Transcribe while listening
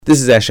This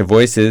is Asha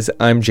Voices.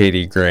 I'm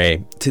JD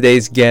Gray.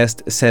 Today's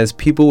guest says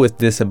people with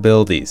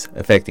disabilities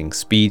affecting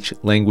speech,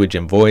 language,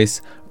 and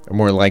voice are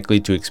more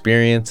likely to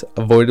experience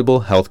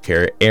avoidable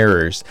healthcare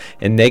errors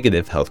and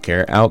negative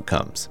healthcare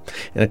outcomes.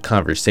 In a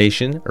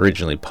conversation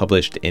originally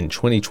published in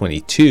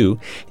 2022,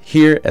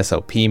 hear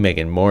SLP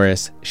Megan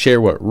Morris share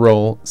what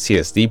role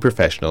CSD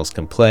professionals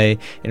can play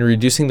in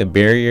reducing the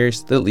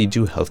barriers that lead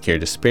to healthcare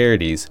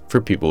disparities for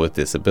people with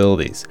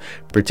disabilities,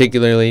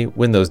 particularly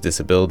when those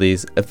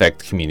disabilities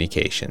affect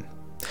communication.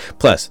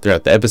 Plus,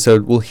 throughout the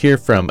episode, we'll hear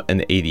from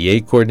an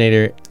ADA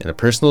coordinator and a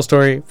personal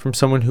story from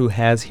someone who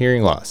has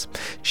hearing loss.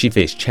 She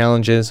faced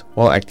challenges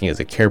while acting as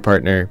a care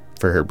partner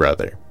for her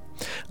brother.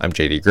 I'm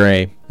JD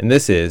Gray, and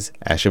this is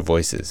Asha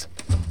Voices.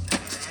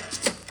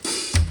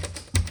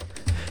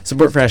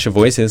 Support for Asha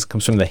Voices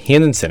comes from the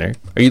Hannon Center.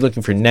 Are you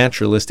looking for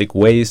naturalistic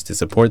ways to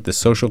support the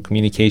social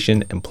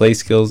communication and play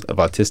skills of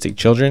autistic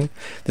children?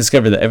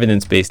 Discover the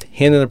evidence-based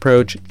Hannon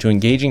approach to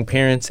engaging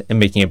parents and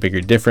making a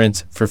bigger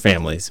difference for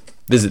families.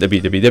 Visit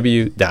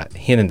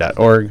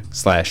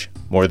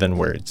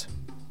www.hannon.org/morethanwords.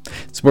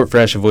 Support for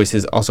Asha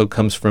Voices also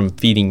comes from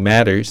Feeding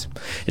Matters.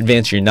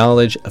 Advance your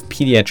knowledge of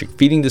pediatric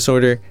feeding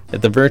disorder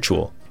at the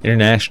virtual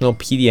International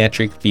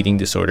Pediatric Feeding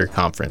Disorder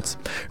Conference.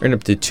 Earn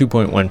up to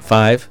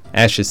 2.15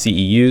 ASHA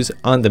CEUs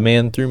on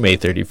demand through May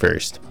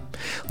 31st.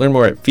 Learn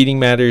more at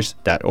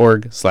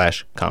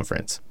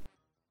feedingmatters.org/conference.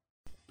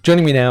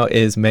 Joining me now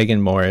is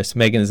Megan Morris.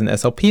 Megan is an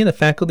SLP and a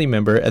faculty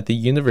member at the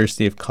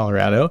University of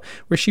Colorado,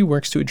 where she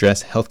works to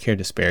address healthcare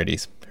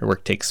disparities. Her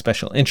work takes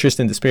special interest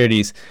in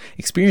disparities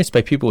experienced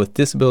by people with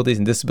disabilities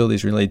and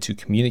disabilities related to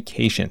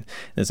communication.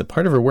 And as a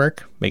part of her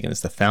work, Megan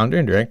is the founder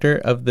and director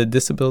of the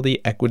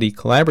Disability Equity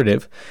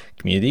Collaborative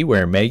community,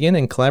 where Megan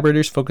and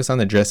collaborators focus on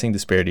addressing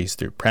disparities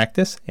through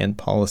practice and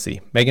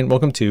policy. Megan,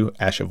 welcome to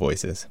Asha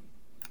Voices.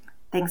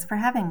 Thanks for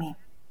having me.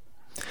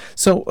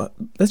 So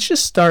let's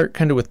just start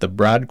kind of with the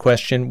broad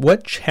question.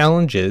 What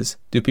challenges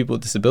do people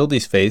with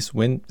disabilities face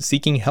when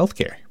seeking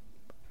healthcare?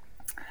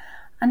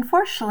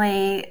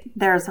 Unfortunately,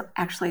 there's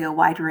actually a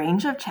wide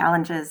range of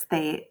challenges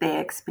they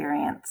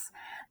experience.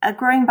 A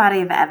growing body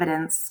of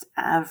evidence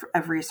of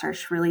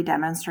research really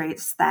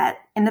demonstrates that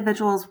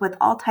individuals with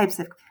all types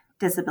of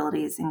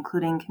disabilities,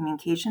 including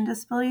communication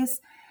disabilities,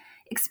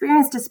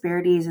 experience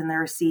disparities in the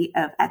receipt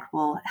of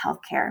equitable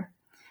healthcare.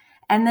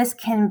 And this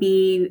can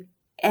be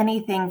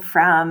anything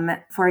from,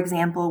 for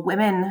example,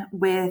 women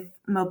with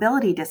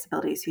mobility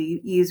disabilities who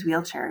use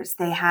wheelchairs.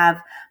 They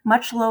have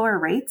much lower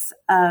rates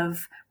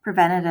of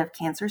preventative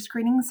cancer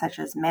screenings, such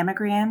as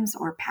mammograms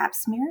or pap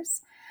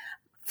smears,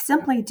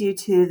 simply due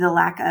to the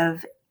lack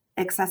of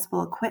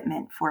accessible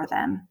equipment for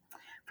them.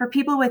 For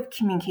people with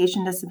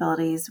communication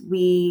disabilities,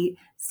 we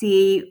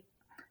see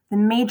the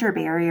major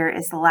barrier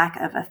is the lack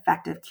of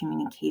effective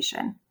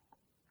communication.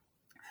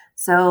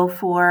 So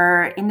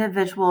for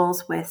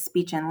individuals with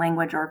speech and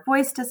language or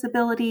voice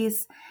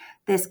disabilities,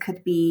 this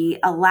could be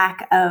a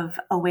lack of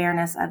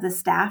awareness of the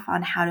staff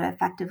on how to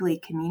effectively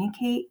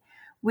communicate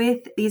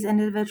with these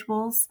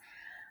individuals.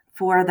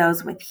 For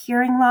those with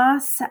hearing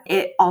loss,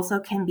 it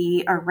also can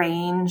be a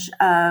range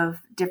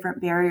of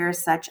different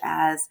barriers, such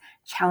as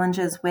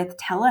challenges with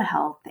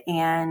telehealth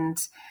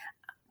and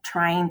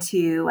trying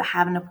to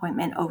have an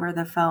appointment over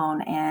the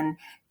phone and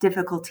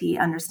difficulty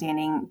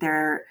understanding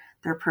their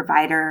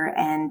provider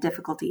and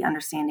difficulty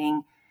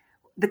understanding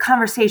the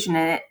conversation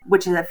in it,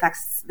 which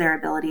affects their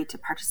ability to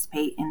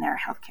participate in their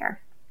healthcare.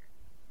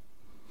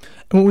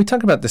 And when we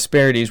talk about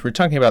disparities, we're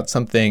talking about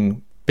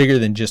something bigger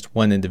than just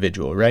one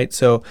individual, right?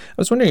 So I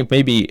was wondering if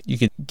maybe you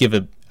could give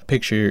a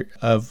picture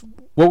of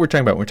what we're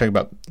talking about when we're talking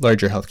about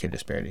larger healthcare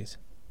disparities.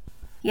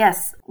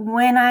 Yes,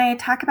 when I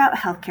talk about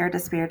healthcare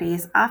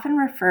disparities, I often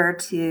refer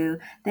to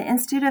the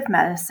Institute of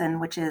Medicine,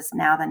 which is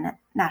now the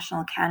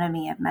National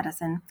Academy of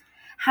Medicine,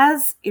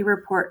 has a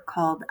report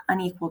called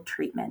Unequal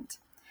Treatment.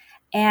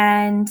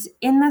 And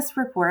in this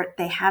report,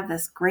 they have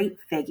this great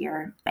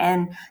figure,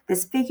 and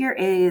this figure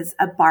is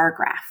a bar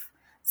graph.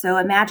 So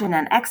imagine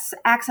an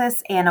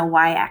x-axis and a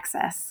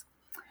y-axis.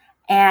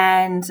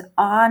 And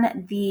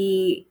on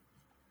the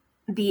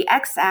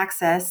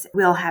x-axis,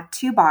 we'll have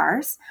two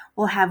bars.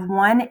 We'll have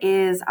one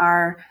is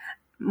our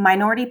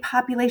minority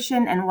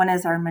population and one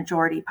is our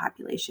majority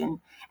population.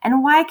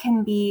 And Y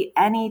can be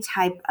any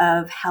type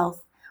of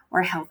health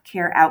or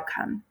healthcare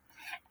outcome.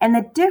 And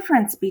the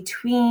difference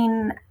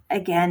between,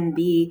 again,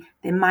 the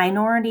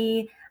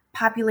minority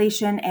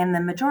population and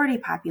the majority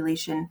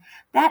population,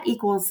 that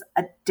equals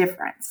a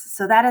difference.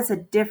 So that is a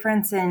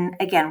difference in,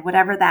 again,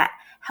 whatever that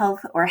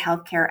health or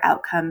healthcare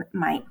outcome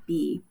might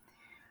be.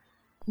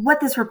 What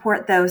this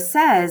report, though,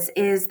 says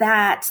is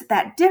that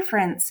that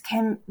difference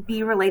can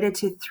be related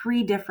to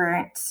three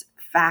different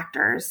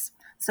factors.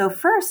 So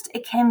first,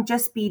 it can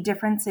just be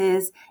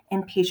differences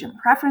in patient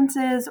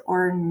preferences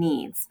or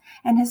needs.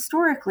 And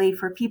historically,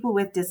 for people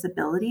with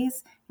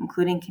disabilities,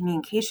 including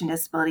communication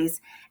disabilities,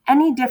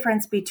 any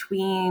difference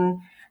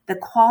between the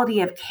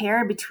quality of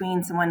care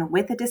between someone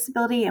with a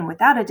disability and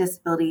without a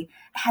disability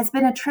has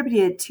been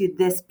attributed to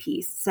this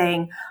piece,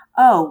 saying,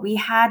 oh, we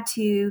had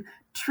to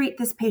treat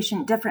this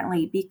patient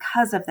differently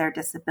because of their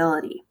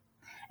disability.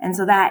 And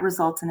so that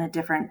results in a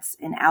difference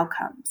in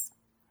outcomes.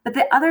 But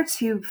the other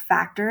two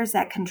factors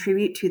that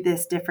contribute to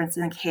this difference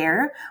in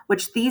care,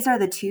 which these are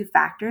the two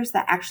factors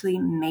that actually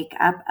make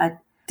up a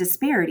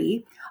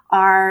disparity,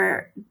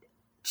 are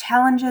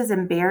challenges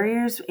and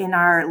barriers in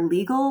our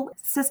legal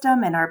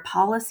system and our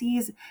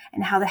policies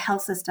and how the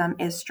health system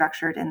is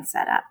structured and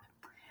set up.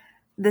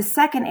 The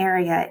second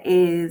area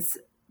is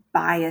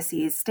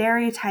biases,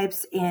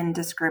 stereotypes, and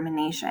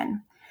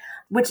discrimination,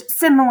 which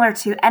similar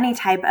to any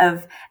type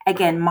of,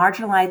 again,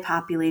 marginalized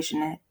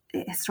population.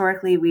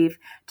 Historically, we've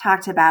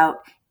talked about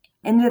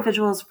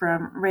individuals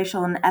from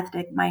racial and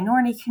ethnic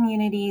minority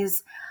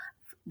communities,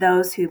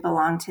 those who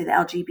belong to the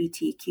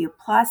LGBTQ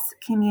plus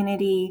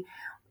community.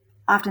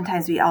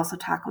 Oftentimes, we also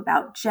talk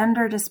about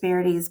gender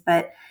disparities,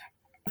 but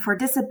for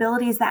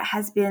disabilities, that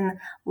has been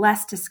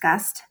less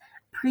discussed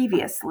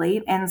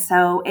previously. And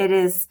so it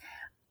is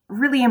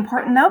really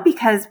important, though,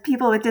 because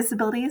people with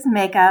disabilities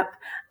make up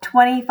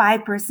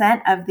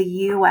 25% of the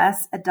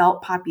U.S.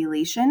 adult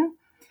population.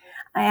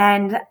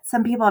 And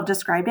some people have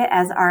described it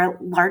as our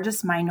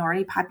largest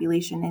minority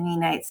population in the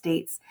United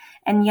States.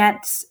 And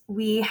yet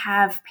we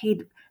have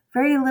paid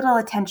very little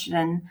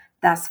attention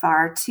thus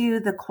far to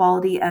the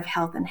quality of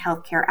health and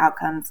healthcare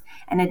outcomes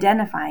and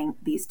identifying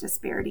these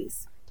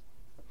disparities.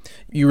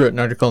 You wrote an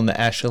article in the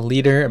ASHA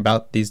Leader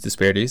about these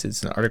disparities.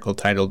 It's an article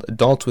titled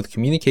Adults with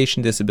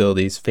Communication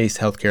Disabilities Face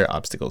Healthcare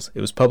Obstacles.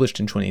 It was published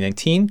in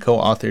 2019,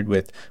 co-authored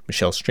with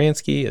Michelle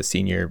Stransky, a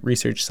senior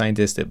research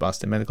scientist at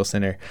Boston Medical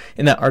Center.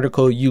 In that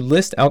article, you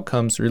list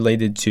outcomes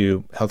related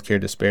to healthcare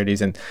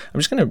disparities, and I'm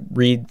just going to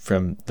read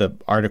from the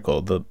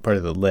article, the part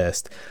of the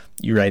list.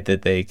 You write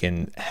that they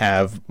can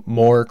have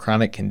more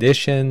chronic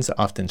conditions,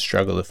 often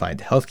struggle to find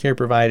healthcare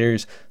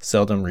providers,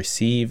 seldom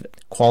receive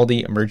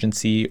quality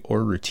emergency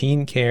or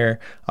routine care,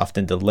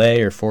 often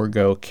delay or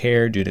forego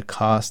care due to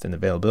cost and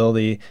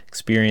availability,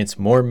 experience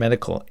more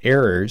medical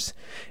errors,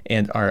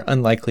 and are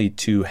unlikely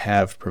to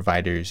have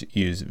providers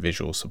use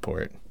visual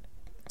support.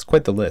 It's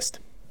quite the list.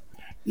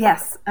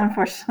 Yes,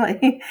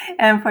 unfortunately.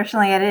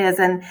 Unfortunately, it is.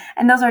 And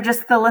those are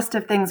just the list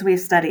of things we've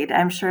studied.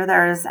 I'm sure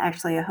there's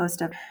actually a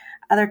host of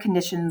other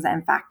conditions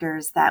and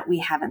factors that we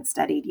haven't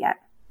studied yet.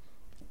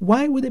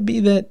 Why would it be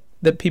that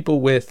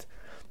people with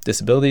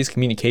disabilities,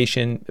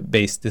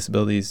 communication-based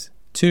disabilities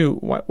too,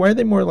 why are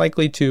they more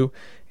likely to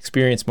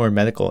experience more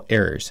medical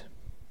errors?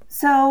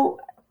 So,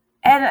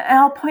 and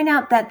I'll point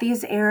out that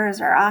these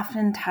errors are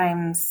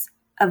oftentimes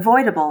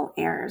avoidable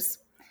errors.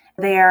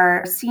 They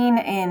are seen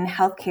in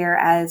healthcare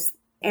as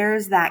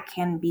errors that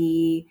can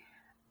be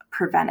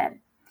prevented.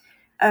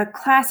 A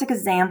classic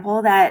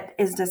example that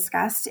is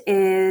discussed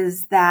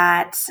is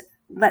that,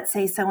 let's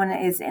say someone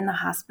is in the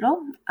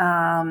hospital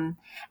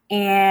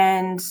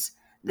and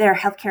their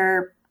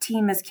healthcare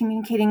team is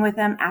communicating with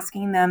them,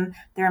 asking them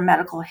their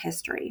medical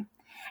history.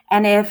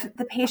 And if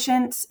the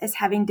patient is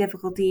having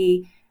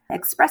difficulty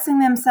expressing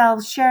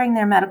themselves, sharing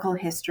their medical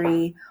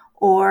history,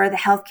 or the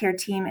healthcare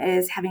team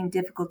is having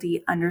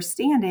difficulty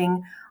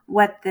understanding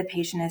what the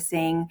patient is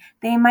saying,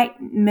 they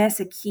might miss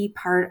a key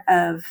part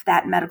of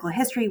that medical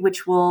history,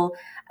 which will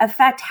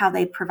affect how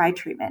they provide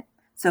treatment.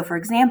 So, for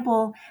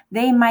example,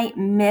 they might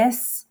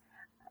miss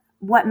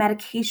what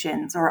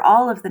medications or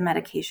all of the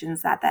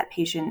medications that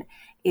patient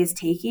is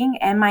taking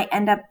and might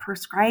end up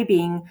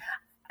prescribing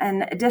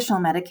an additional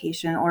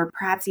medication or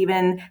perhaps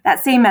even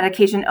that same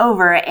medication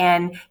over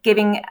and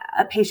giving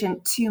a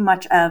patient too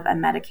much of a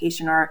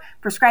medication or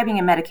prescribing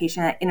a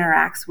medication that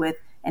interacts with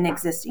an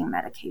existing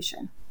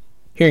medication.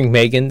 Hearing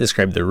Megan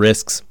describe the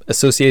risks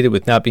associated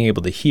with not being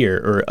able to hear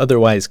or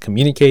otherwise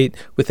communicate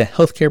with a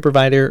healthcare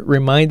provider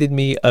reminded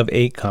me of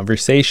a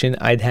conversation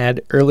I'd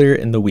had earlier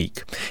in the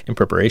week. In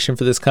preparation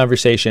for this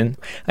conversation,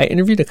 I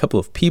interviewed a couple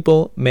of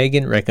people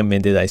Megan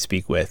recommended I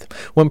speak with.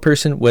 One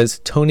person was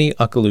Tony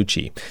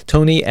Ocolucci.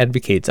 Tony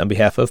advocates on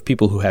behalf of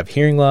people who have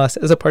hearing loss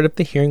as a part of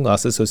the Hearing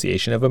Loss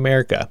Association of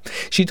America.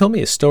 She told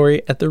me a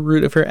story at the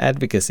root of her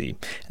advocacy.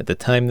 At the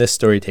time this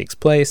story takes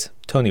place,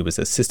 Tony was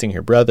assisting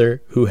her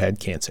brother who had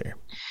cancer.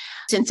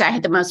 Since I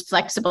had the most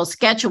flexible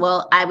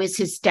schedule, I was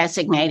his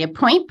designated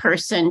point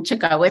person to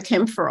go with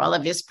him for all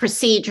of his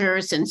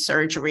procedures and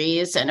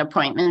surgeries and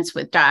appointments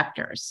with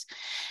doctors.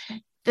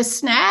 The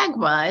snag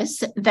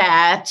was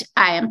that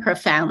I am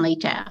profoundly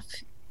deaf.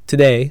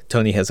 Today,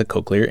 Tony has a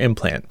cochlear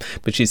implant,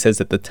 but she says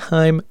at the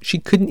time she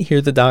couldn't hear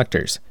the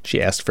doctors.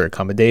 She asked for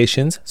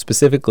accommodations.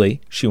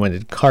 Specifically, she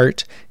wanted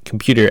CART,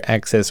 computer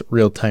access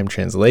real-time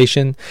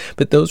translation,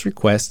 but those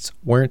requests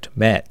weren't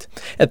met.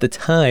 At the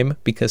time,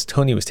 because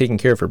Tony was taking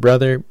care of her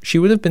brother, she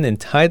would have been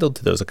entitled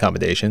to those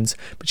accommodations,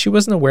 but she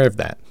wasn't aware of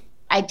that.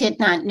 I did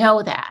not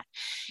know that.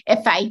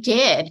 If I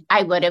did,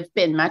 I would have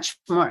been much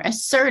more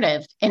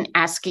assertive in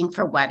asking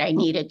for what I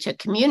needed to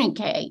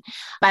communicate,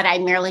 but I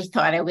merely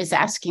thought I was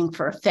asking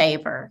for a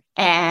favor.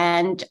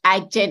 And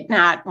I did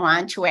not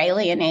want to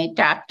alienate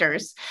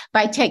doctors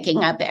by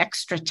taking up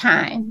extra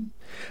time.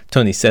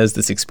 Tony says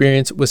this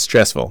experience was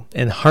stressful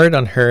and hard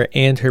on her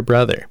and her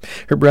brother.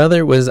 Her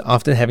brother was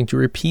often having to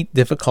repeat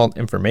difficult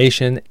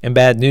information and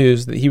bad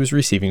news that he was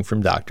receiving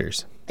from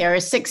doctors. There are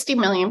 60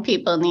 million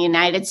people in the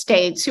United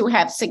States who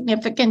have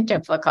significant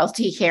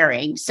difficulty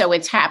hearing, so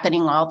it's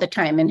happening all the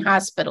time in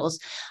hospitals.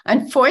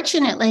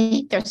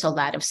 Unfortunately, there's a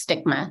lot of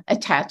stigma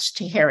attached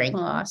to hearing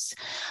loss.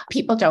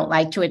 People don't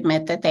like to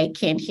admit that they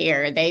can't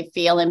hear. They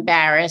feel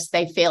embarrassed.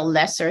 They feel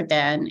lesser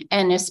than,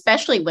 and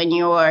especially when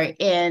you're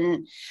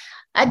in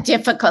a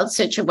difficult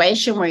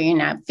situation where you're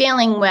not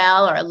feeling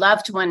well or a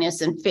loved one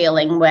isn't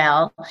feeling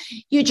well,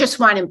 you just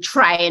want to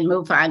try and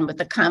move on with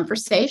the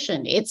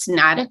conversation. It's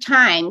not a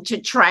time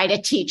to try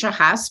to teach a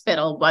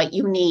hospital what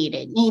you need.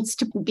 It needs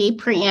to be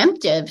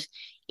preemptive.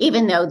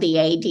 Even though the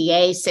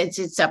ADA says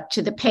it's up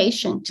to the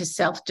patient to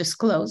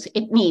self-disclose,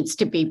 it needs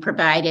to be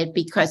provided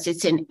because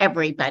it's in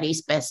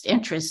everybody's best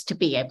interest to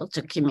be able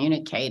to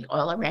communicate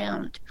all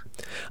around.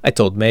 I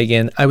told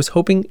Megan I was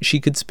hoping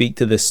she could speak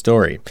to this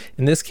story.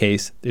 In this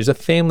case, there's a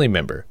family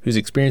member who's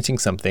experiencing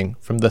something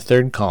from the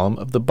third column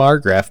of the bar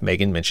graph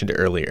Megan mentioned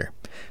earlier: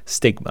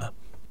 stigma.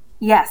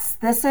 Yes,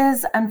 this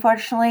is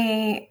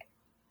unfortunately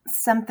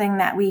something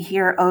that we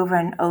hear over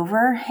and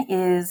over,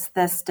 is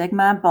the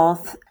stigma,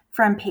 both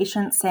from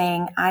patients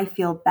saying, I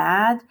feel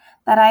bad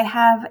that I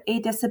have a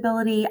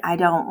disability. I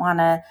don't want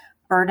to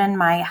burden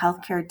my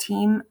healthcare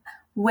team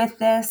with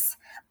this.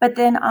 But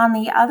then on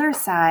the other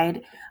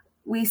side,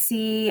 we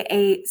see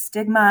a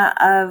stigma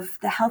of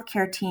the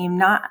healthcare team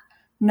not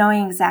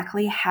knowing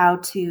exactly how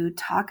to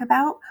talk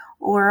about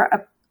or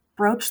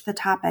approach the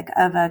topic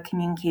of a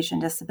communication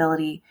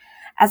disability.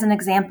 As an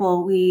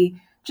example,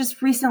 we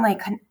just recently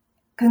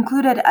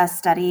concluded a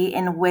study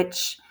in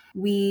which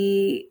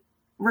we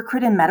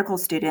recruited medical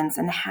students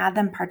and had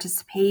them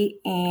participate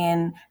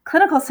in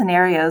clinical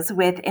scenarios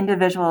with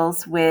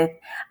individuals with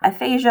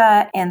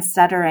aphasia and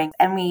stuttering.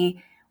 And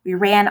we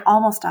ran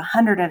almost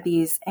 100 of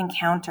these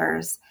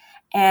encounters.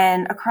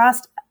 And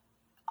across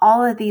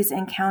all of these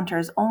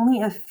encounters,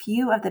 only a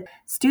few of the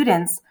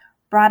students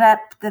brought up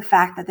the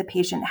fact that the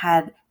patient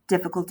had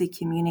difficulty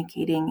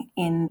communicating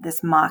in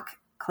this mock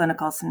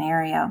clinical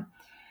scenario.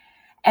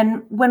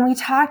 And when we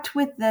talked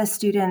with the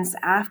students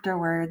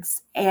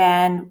afterwards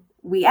and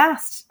we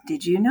asked,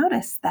 did you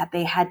notice that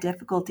they had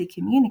difficulty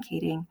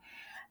communicating?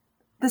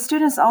 The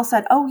students all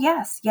said, oh,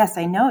 yes,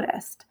 I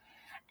noticed.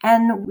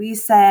 And we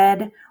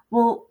said,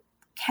 well,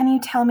 can you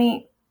tell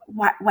me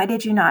why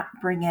did you not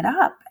bring it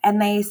up?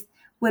 And they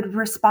would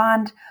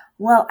respond,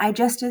 well, I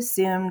just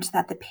assumed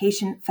that the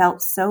patient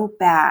felt so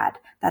bad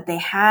that they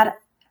had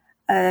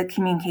a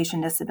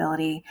communication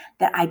disability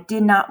that I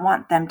did not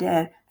want them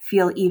to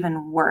feel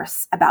even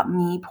worse about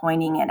me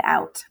pointing it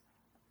out.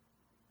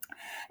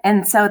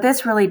 And so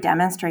this really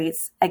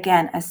demonstrates,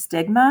 again, a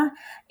stigma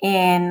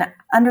in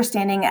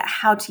understanding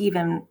how to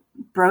even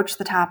broach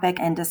the topic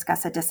and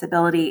discuss a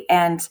disability.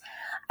 And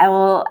I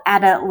will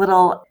add a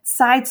little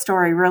side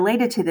story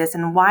related to this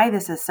and why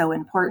this is so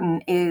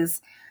important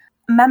is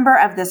a member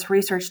of this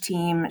research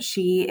team.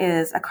 She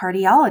is a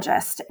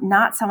cardiologist,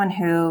 not someone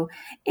who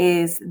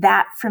is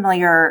that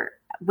familiar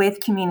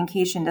with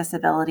communication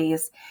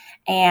disabilities.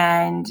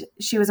 And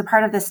she was a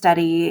part of this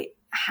study,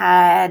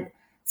 had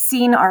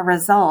seen our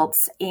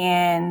results,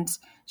 and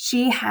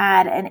she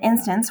had an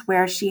instance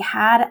where she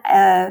had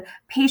a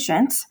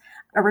patient,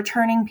 a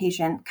returning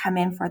patient, come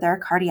in for their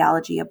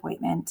cardiology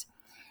appointment.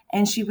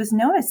 And she was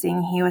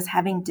noticing he was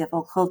having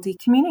difficulty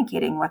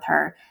communicating with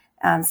her,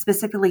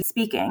 specifically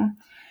speaking.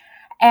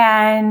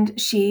 And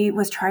she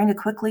was trying to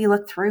quickly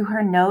look through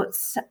her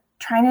notes,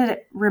 trying to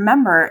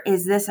remember,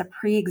 is this a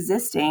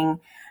pre-existing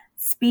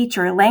speech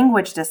or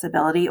language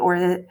disability, or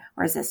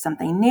is this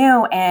something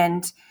new?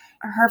 And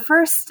her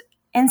first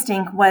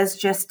instinct was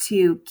just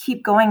to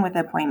keep going with the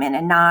appointment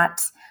and not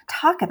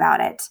talk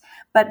about it.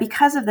 But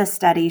because of this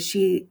study,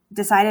 she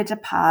decided to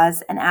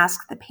pause and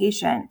ask the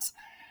patient,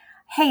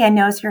 hey, I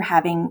notice you're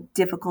having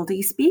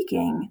difficulty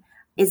speaking.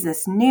 Is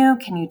this new?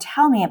 Can you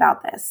tell me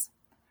about this?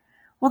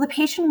 Well, the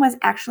patient was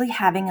actually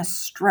having a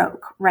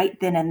stroke right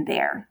then and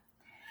there.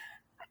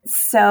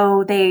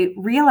 So they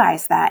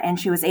realized that, and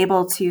she was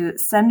able to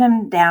send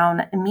him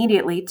down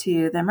immediately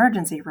to the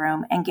emergency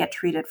room and get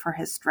treated for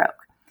his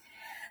stroke.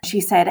 She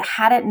said,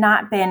 had it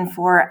not been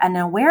for an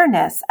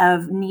awareness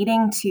of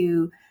needing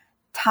to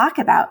talk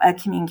about a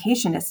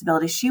communication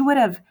disability, she would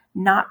have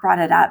not brought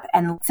it up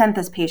and sent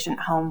this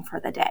patient home for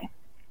the day.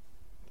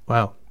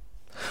 Wow.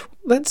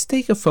 Let's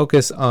take a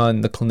focus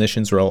on the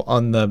clinician's role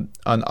on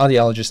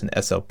audiologists and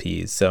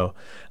SLPs. So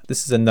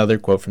this is another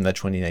quote from that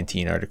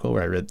 2019 article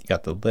where I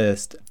got the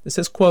list. It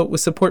says, quote,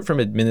 with support from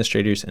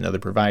administrators and other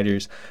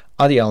providers,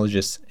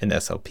 audiologists and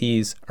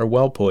SLPs are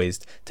well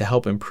poised to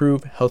help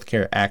improve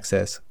healthcare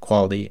access,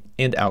 quality,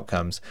 and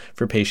outcomes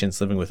for patients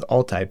living with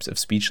all types of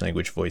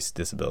speech-language voice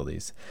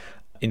disabilities.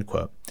 End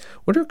quote.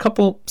 What are a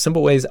couple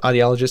simple ways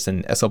audiologists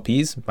and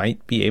SLPs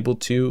might be able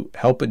to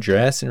help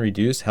address and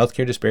reduce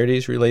healthcare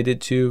disparities related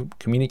to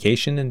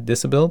communication and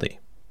disability?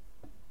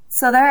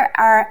 So there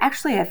are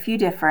actually a few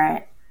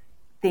different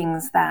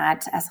things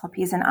that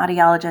SLPs and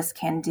audiologists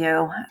can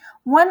do.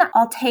 One,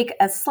 I'll take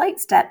a slight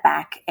step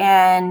back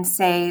and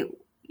say,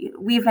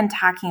 we've been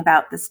talking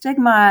about the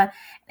stigma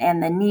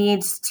and the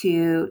needs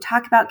to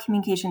talk about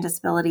communication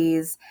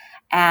disabilities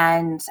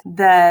and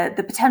the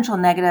potential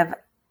negative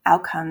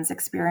outcomes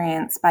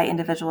experienced by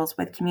individuals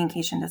with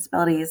communication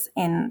disabilities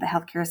in the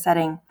healthcare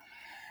setting.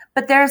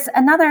 But there's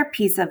another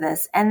piece of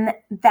this, and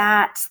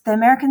that the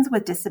Americans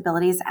with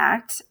Disabilities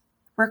Act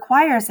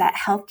requires that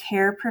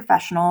healthcare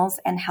professionals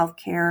and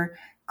healthcare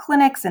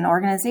clinics and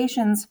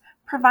organizations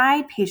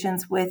provide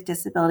patients with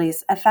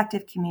disabilities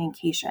effective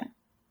communication.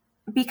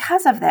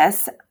 Because of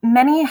this,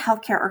 many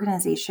healthcare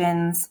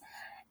organizations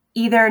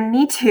either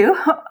need to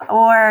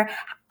or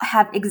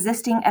have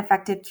existing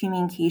effective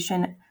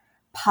communication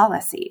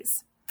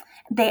policies.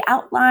 They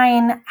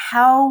outline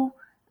how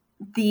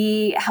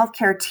the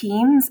healthcare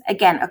teams,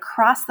 again,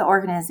 across the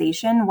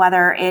organization,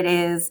 whether it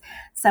is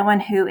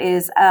someone who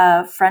is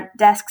a front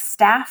desk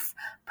staff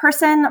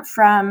person,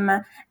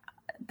 from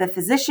the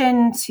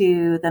physician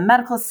to the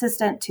medical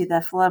assistant to the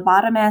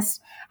phlebotomist,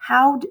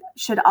 how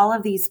should all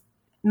of these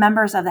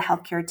members of the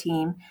healthcare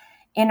team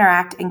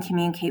interact and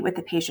communicate with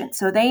the patient?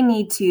 So they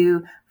need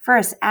to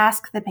first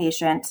ask the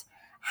patient,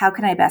 how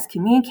can I best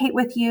communicate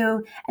with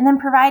you? And then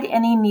provide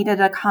any needed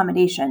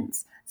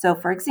accommodations. So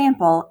for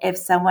example, if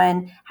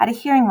someone had a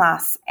hearing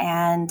loss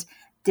and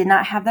did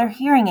not have their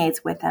hearing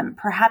aids with them,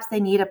 perhaps they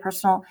need a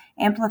personal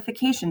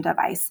amplification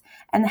device,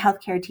 and the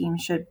healthcare team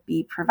should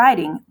be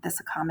providing this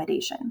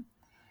accommodation.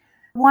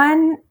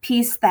 One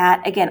piece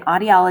that, again,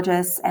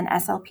 audiologists and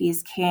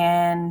SLPs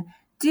can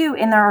do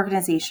in their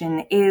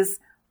organization is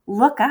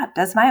look up,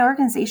 does my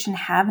organization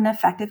have an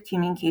effective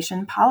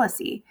communication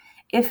policy?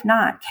 If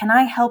not, can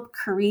I help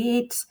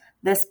create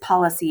this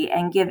policy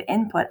and give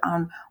input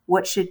on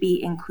what should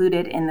be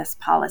included in this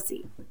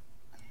policy?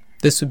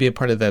 This would be a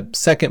part of the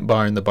second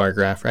bar in the bar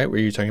graph, right, where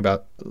you're talking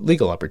about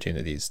legal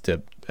opportunities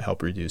to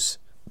help reduce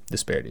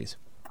disparities.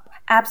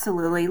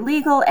 Absolutely.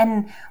 Legal,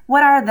 and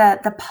what are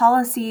the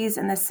policies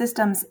and the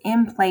systems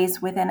in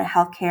place within a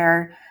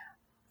healthcare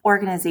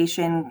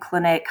organization,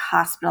 clinic,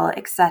 hospital,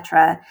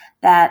 etc.,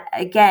 that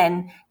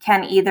again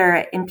can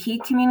either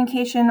impede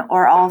communication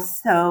or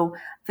also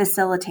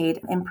facilitate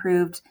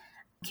improved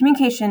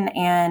communication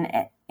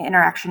and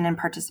interaction and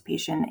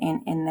participation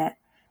in the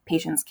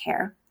patient's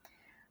care.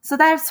 So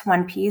that's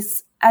one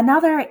piece.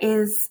 Another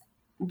is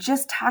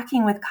just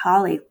talking with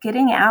colleagues,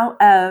 getting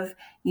out of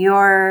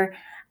your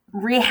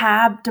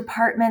rehab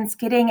departments,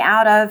 getting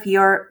out of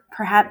your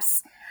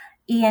perhaps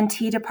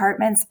ENT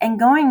departments and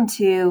going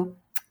to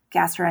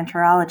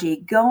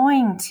gastroenterology,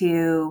 going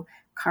to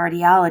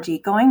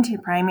cardiology, going to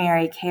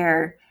primary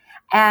care,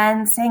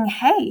 and saying,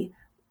 hey,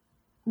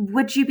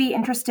 would you be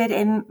interested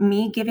in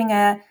me giving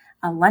a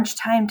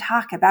lunchtime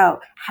talk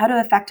about how to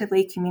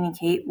effectively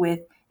communicate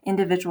with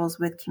individuals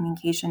with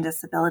communication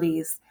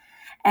disabilities?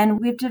 And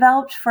we've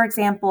developed, for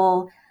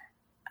example,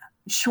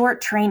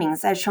 short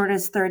trainings as short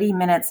as 30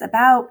 minutes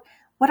about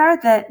what are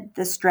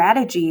the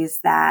strategies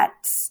that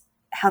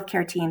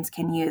healthcare teams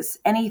can use.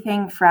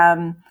 Anything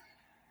from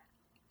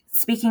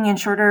speaking in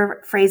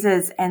shorter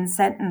phrases and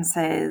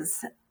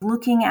sentences,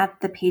 looking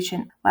at the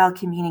patient while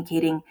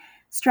communicating,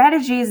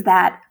 strategies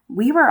that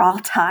we were all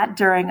taught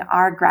during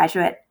our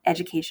graduate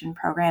education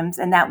programs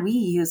and that we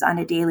use on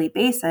a daily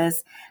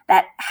basis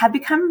that have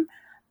become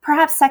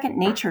perhaps second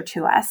nature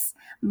to us.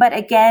 But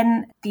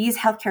again, these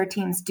healthcare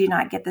teams do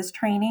not get this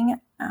training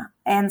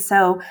and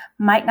so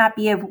might not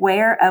be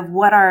aware of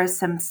what are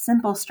some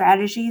simple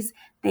strategies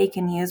they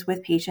can use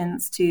with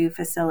patients to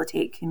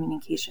facilitate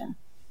communication.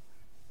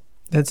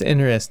 That's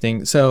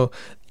interesting. So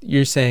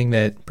you're saying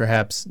that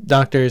perhaps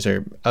doctors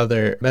or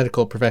other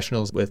medical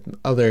professionals with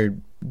other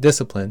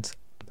disciplines,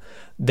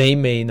 they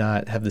may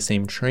not have the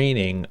same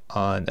training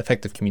on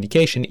effective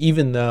communication,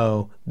 even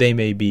though they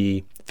may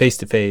be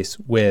face-to-face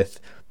with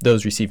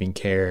those receiving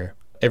care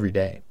every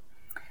day.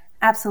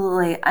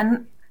 Absolutely.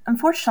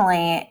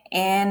 Unfortunately,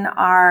 in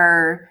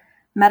our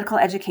medical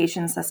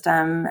education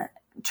system,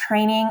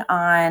 training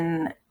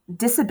on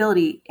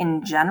disability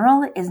in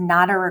general is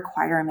not a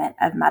requirement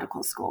of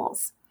medical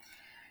schools.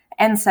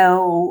 And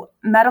so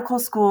medical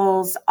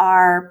schools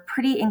are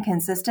pretty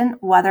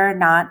inconsistent whether or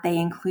not they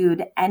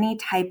include any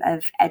type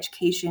of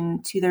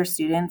education to their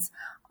students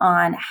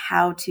on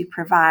how to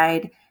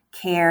provide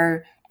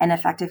care and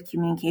effective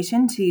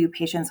communication to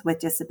patients with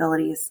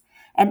disabilities.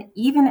 And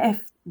even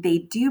if they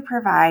do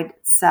provide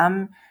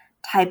some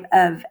type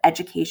of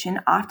education,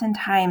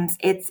 oftentimes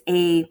it's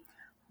a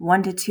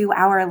 1 to 2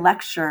 hour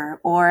lecture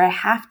or a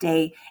half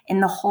day in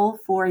the whole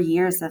 4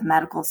 years of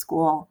medical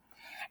school.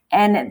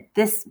 And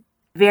this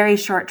very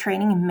short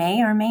training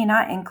may or may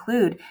not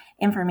include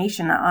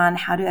information on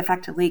how to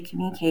effectively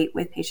communicate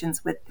with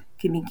patients with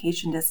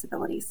communication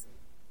disabilities.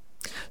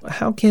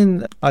 How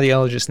can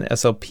audiologists and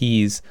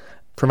SLPs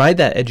provide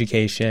that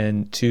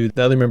education to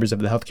the other members of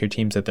the healthcare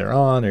teams that they're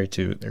on or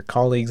to their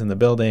colleagues in the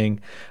building?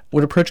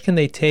 What approach can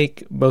they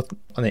take both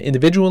on an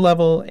individual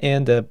level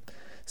and a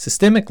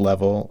systemic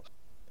level?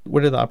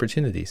 What are the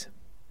opportunities?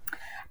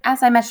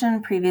 As I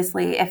mentioned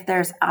previously, if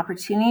there's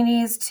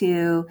opportunities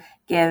to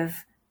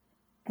give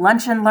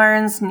lunch and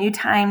learns, new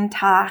time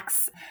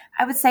talks,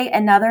 I would say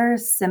another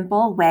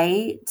simple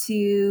way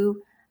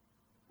to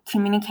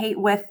communicate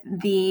with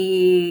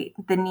the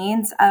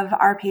needs of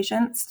our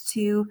patients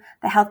to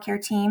the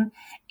healthcare team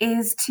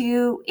is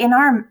to, in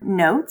our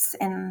notes,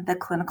 in the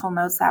clinical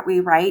notes that we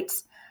write,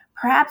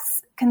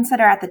 perhaps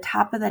consider at the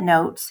top of the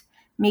note,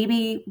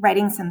 maybe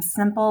writing some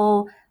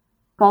simple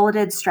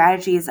bulleted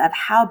strategies of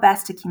how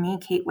best to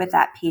communicate with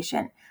that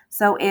patient.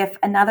 So if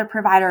another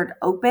provider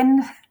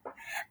opened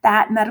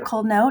that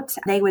medical note,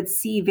 they would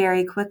see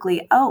very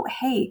quickly, oh,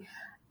 hey,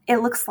 it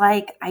looks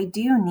like I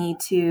do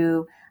need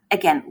to,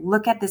 again,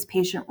 look at this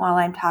patient while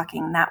I'm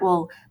talking. That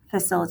will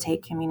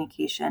facilitate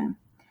communication.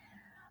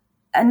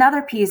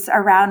 Another piece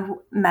around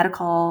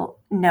medical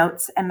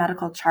notes and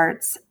medical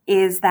charts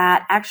is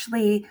that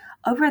actually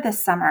over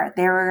this summer,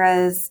 there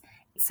was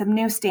some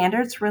new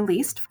standards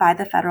released by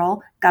the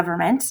federal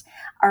government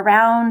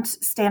around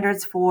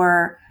standards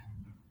for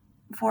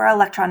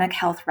electronic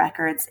health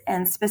records,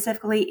 and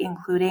specifically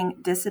including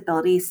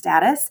disability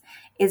status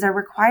is a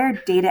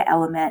required data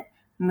element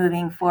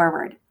moving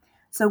forward.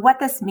 So what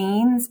this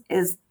means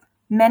is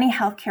many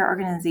healthcare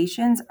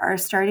organizations are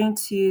starting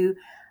to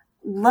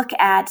look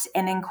at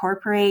and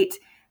incorporate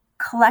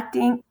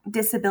collecting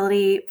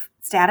disability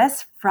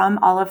status from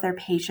all of their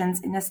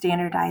patients in a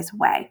standardized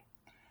way.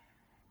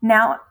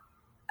 Now,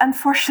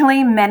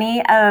 unfortunately,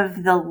 many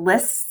of the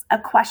lists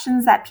of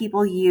questions that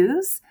people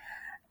use,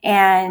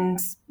 and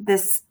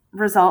this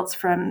results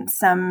from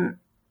some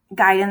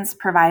guidance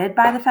provided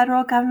by the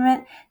federal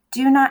government,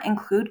 do not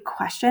include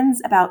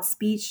questions about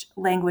speech,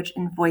 language,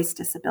 and voice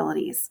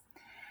disabilities.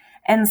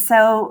 And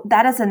so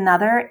that is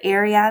another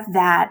area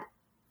that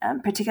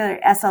particular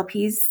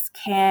SLPs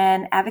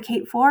can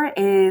advocate for,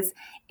 is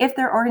if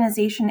their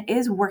organization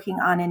is working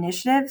on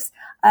initiatives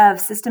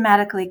of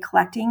systematically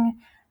collecting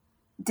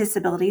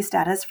disability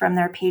status from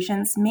their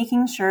patients,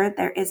 making sure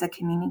there is a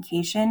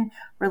communication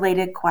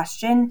related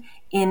question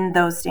in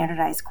those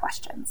standardized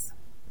questions.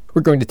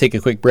 We're going to take a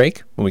quick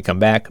break. When we come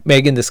back,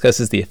 Megan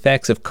discusses the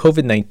effects of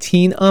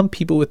COVID-19 on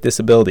people with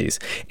disabilities,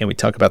 and we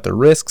talk about the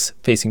risks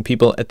facing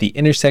people at the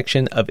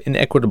intersection of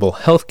inequitable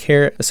health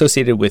care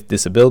associated with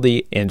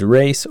disability and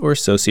race or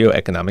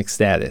socioeconomic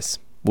status.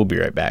 We'll be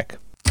right back.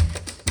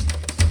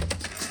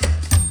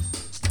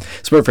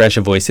 Support for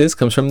Asha Voices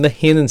comes from the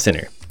Hannon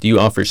Center. Do you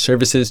offer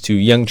services to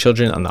young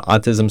children on the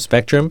autism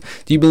spectrum?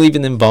 Do you believe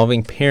in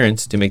involving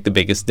parents to make the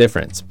biggest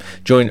difference?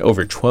 Join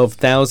over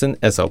 12,000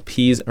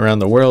 SLPs around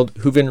the world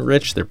who've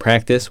enriched their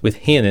practice with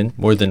Hannon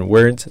More Than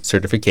Words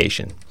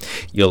certification.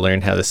 You'll learn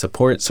how to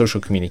support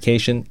social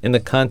communication in the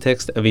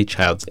context of a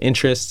child's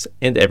interests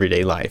and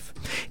everyday life,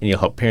 and you'll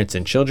help parents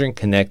and children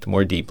connect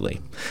more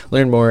deeply.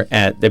 Learn more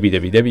at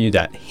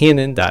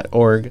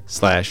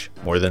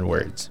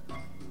www.hannon.org/morethanwords.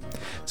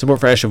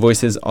 Support for Asha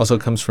Voices also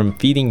comes from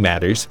Feeding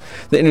Matters.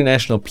 The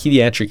International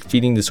Pediatric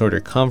Feeding Disorder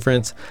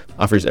Conference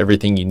offers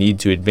everything you need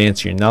to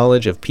advance your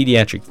knowledge of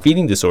pediatric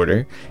feeding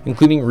disorder,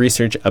 including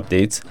research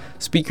updates,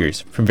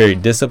 speakers from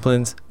varied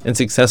disciplines, and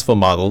successful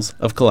models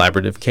of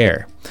collaborative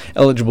care.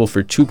 Eligible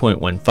for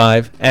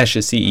 2.15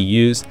 ASHA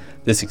CEUs,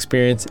 this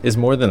experience is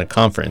more than a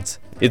conference.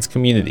 It's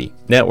community,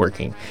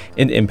 networking,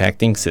 and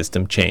impacting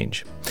system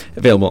change.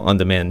 Available on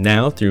demand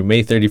now through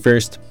May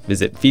 31st.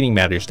 Visit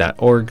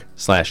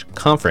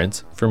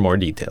feedingmatters.org/conference for more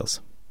details.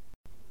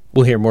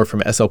 We'll hear more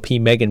from SLP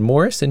Megan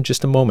Morris in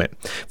just a moment.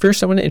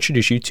 First, I want to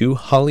introduce you to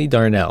Holly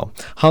Darnell.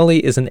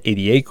 Holly is an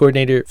ADA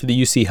coordinator for the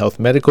UC Health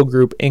Medical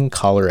Group in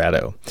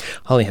Colorado.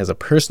 Holly has a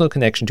personal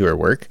connection to her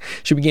work.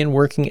 She began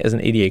working as an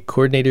ADA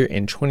coordinator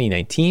in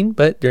 2019,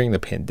 but during the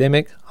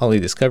pandemic, Holly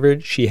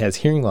discovered she has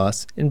hearing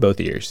loss in both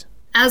ears.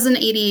 As an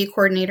ADA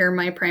coordinator,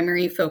 my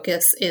primary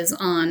focus is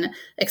on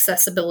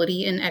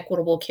accessibility and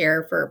equitable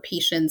care for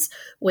patients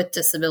with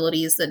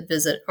disabilities that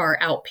visit our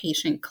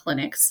outpatient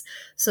clinics.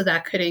 So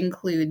that could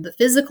include the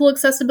physical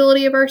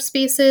accessibility of our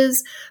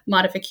spaces,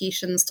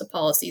 modifications to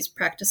policies,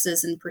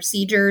 practices, and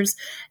procedures,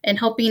 and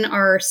helping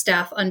our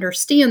staff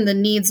understand the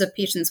needs of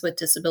patients with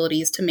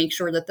disabilities to make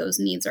sure that those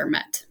needs are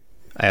met.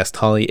 I asked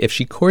Holly if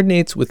she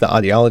coordinates with the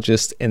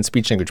audiologists and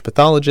speech-language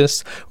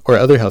pathologists or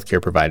other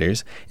healthcare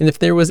providers, and if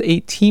there was a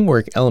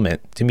teamwork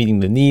element to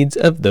meeting the needs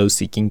of those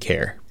seeking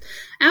care.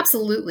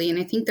 Absolutely. And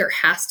I think there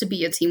has to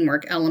be a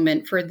teamwork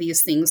element for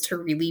these things to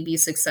really be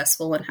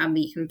successful and have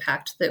the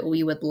impact that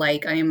we would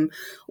like. I am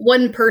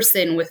one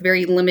person with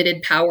very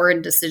limited power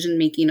and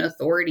decision-making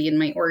authority in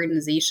my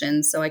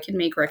organization, so I can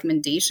make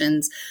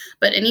recommendations.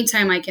 But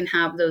anytime I can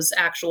have those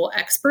actual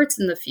experts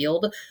in the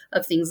field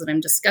of things that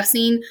I'm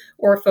discussing,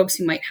 or folks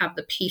who might have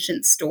the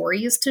patient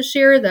stories to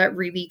share, that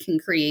really can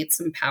create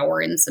some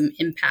power and some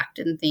impact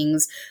in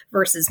things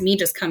versus me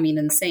just coming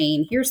and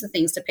saying, here's the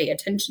things to pay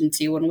attention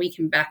to, and we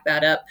can back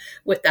that up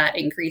with that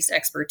increased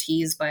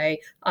expertise by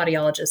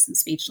audiologists and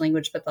speech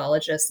language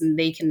pathologists, and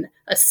they can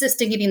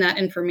assist in getting that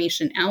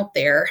information out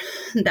there.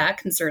 That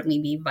can certainly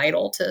be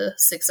vital to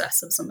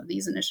success of some of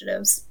these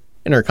initiatives.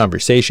 In our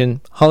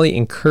conversation, Holly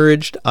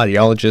encouraged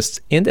audiologists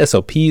and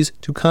SLPs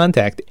to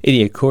contact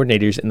ADA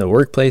coordinators in the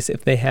workplace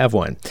if they have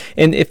one,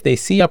 and if they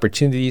see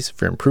opportunities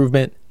for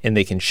improvement and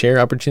they can share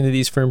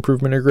opportunities for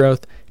improvement or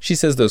growth, she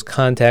says those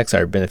contacts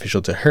are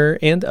beneficial to her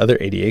and other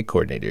ADA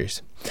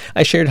coordinators.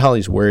 I shared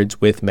Holly's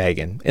words with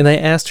Megan, and I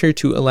asked her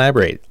to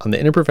elaborate on the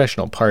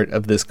interprofessional part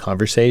of this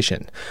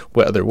conversation.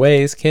 What other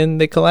ways can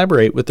they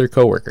collaborate with their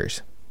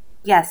coworkers?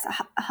 Yes,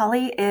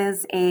 Holly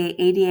is a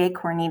ADA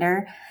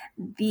coordinator.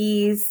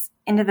 These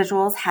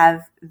individuals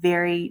have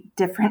very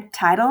different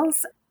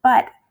titles,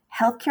 but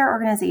healthcare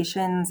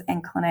organizations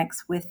and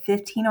clinics with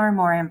 15 or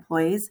more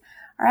employees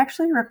are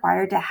actually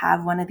required to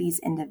have one of these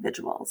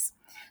individuals.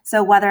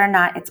 So whether or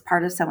not it's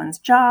part of someone's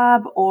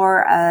job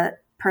or a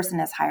person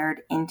is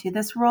hired into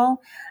this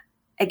role,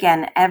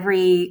 again,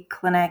 every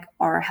clinic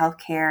or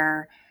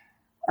healthcare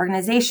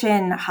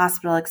organization,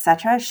 hospital,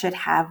 etc., should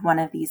have one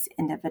of these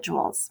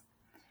individuals.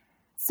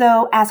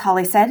 So as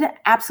Holly said,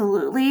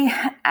 absolutely,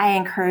 I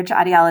encourage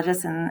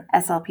audiologists and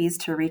SLPs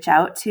to reach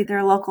out to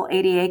their local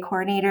ADA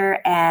coordinator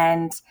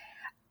and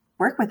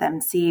work with them,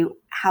 see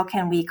how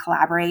can we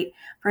collaborate.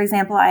 For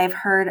example, I've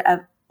heard of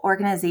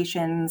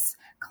organizations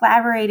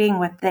collaborating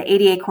with the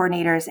ADA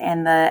coordinators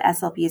and the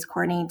SLPs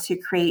coordinating to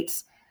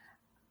create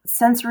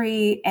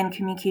sensory and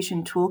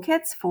communication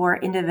toolkits for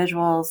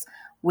individuals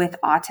with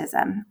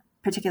autism,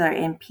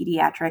 particularly in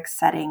pediatric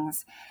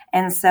settings.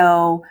 And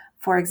so,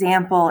 for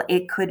example,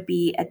 it could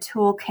be a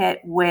toolkit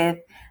with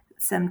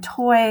some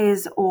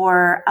toys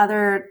or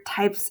other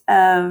types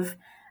of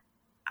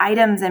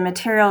items and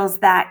materials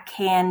that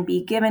can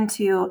be given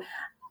to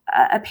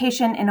a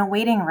patient in a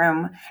waiting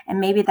room.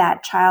 And maybe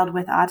that child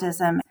with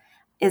autism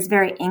is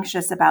very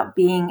anxious about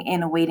being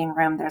in a waiting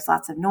room. There's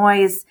lots of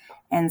noise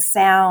and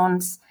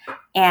sounds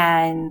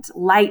and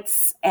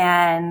lights,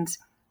 and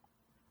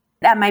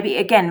that might be,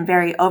 again,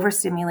 very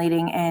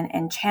overstimulating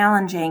and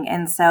challenging.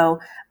 And so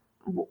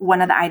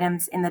one of the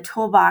items in the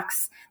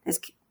toolbox, this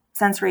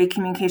sensory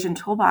communication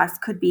toolbox,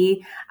 could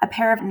be a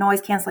pair of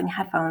noise canceling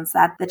headphones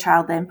that the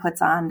child then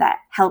puts on that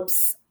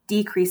helps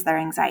decrease their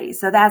anxiety.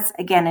 So that's,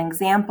 again, an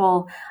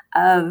example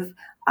of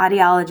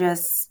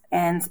audiologists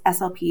and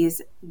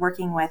SLPs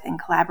working with and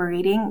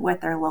collaborating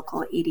with their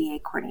local ADA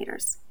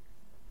coordinators.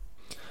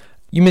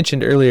 You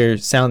mentioned earlier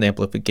sound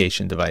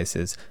amplification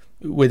devices.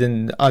 Would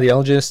an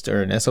audiologist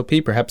or an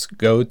SLP perhaps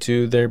go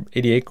to their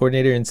ADA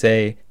coordinator and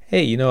say,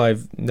 hey,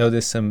 I've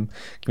noticed some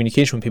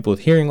communication with people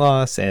with hearing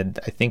loss, and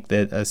I think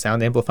that a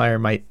sound amplifier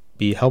might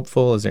be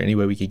helpful. Is there any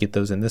way we could get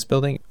those in this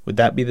building? Would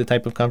that be the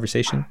type of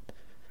conversation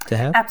to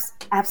have?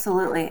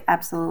 Absolutely.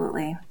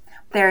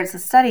 There's a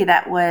study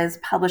that was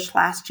published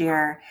last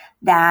year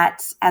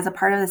that, as a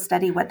part of the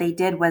study, what they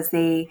did was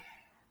they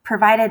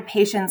provided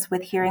patients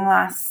with hearing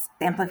loss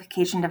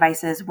amplification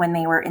devices when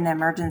they were in the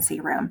emergency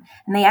room.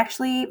 And they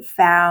actually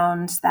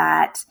found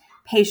that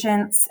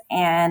patients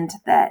and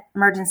the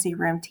emergency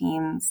room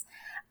teams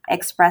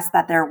expressed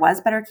that there was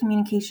better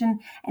communication,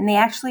 and they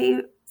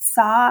actually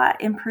saw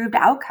improved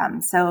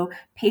outcomes. So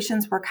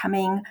patients were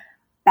coming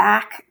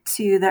back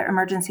to the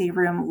emergency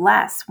room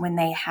less when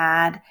they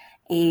had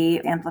a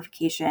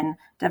amplification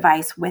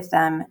device with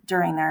them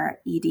during their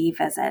ED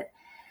visit.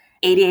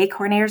 ADA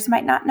coordinators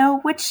might not know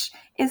which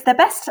is the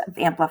best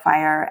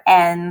amplifier.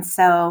 And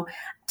so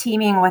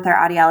teaming with our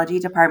audiology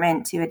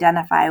department to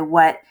identify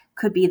what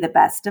could be the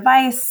best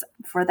device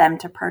for them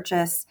to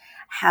purchase,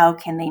 how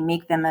can they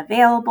make them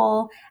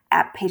available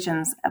at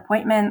patients'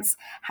 appointments,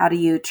 how do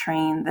you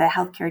train the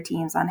healthcare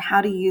teams on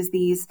how to use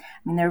these? I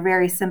mean, they're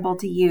very simple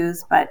to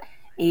use, but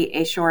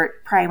a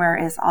short primer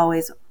is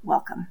always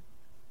welcome.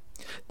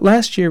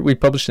 Last year, we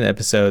published an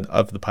episode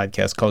of the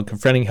podcast called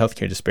Confronting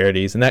Healthcare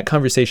Disparities, and that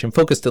conversation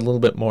focused a little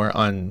bit more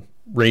on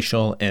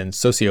racial and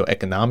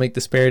socioeconomic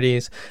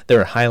disparities that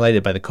were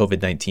highlighted by the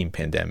COVID-19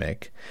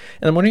 pandemic.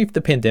 And I'm wondering if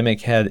the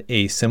pandemic had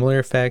a similar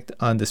effect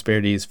on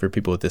disparities for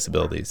people with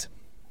disabilities.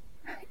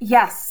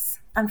 Yes,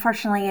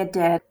 unfortunately it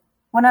did.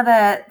 One of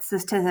the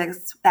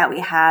statistics that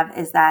we have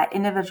is that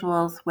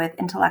individuals with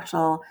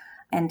intellectual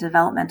and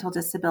developmental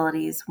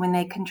disabilities, when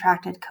they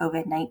contracted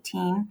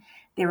COVID-19,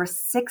 they were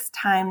 6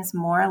 times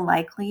more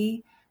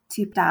likely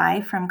to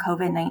die from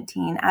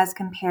COVID-19 as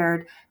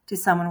compared to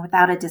someone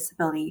without a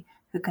disability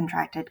who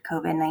contracted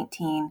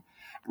COVID-19.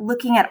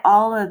 Looking at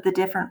all of the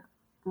different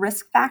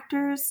risk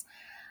factors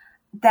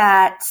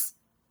that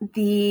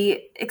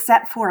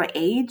except for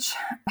age,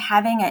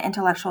 having an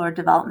intellectual or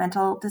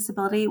developmental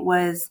disability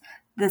was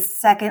the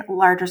second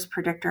largest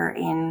predictor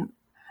in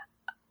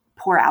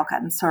poor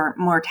outcomes or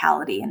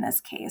mortality in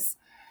this case.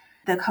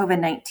 The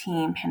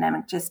COVID-19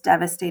 pandemic just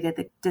devastated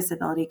the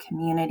disability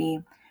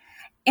community.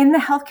 In the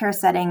healthcare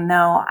setting,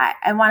 though,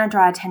 I want to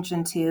draw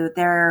attention to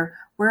there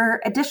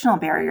were additional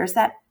barriers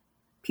that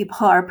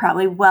people are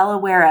probably well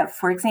aware of.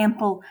 For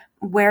example,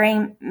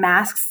 wearing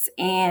masks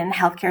in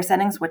healthcare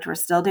settings, which we're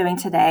still doing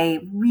today,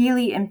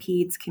 really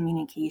impedes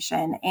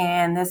communication.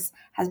 And this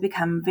has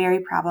become very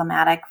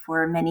problematic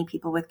for many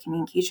people with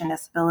communication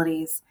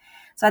disabilities.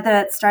 So at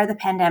the start of the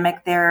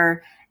pandemic,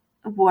 there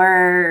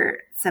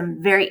were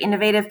some very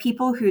innovative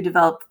people who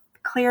developed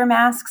clear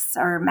masks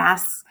or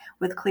masks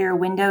with clear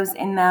windows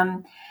in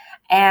them.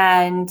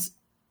 And,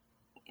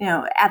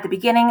 at the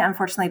beginning,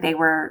 unfortunately,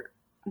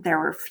 there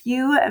were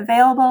few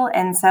available.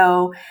 And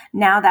so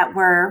now that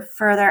we're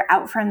further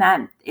out from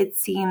that, it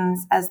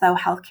seems as though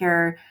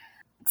healthcare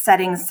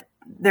settings,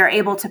 they're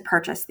able to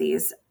purchase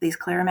these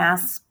clear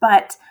masks.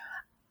 But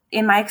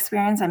in my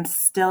experience, I'm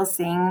still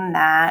seeing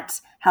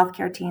that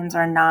healthcare teams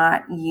are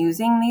not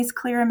using these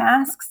clear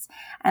masks.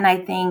 And I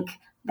think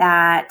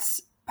that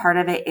part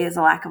of it is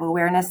a lack of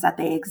awareness that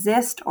they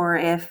exist, or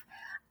if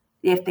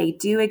they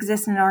do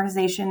exist in an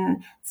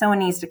organization, someone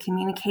needs to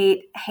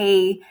communicate,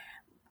 hey,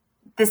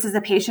 this is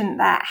a patient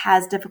that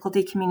has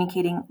difficulty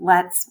communicating.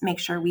 Let's make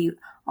sure we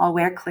all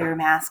wear clear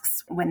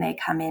masks when they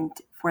come in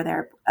for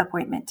their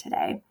appointment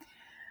today.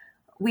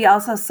 We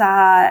also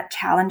saw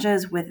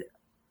challenges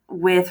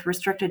with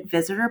restricted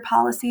visitor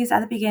policies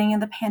at the beginning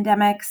of the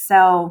pandemic.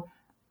 So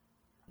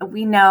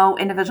we know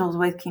individuals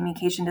with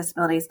communication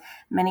disabilities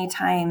many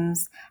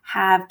times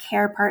have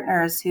care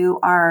partners who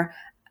are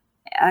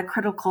a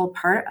critical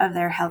part of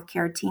their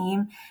healthcare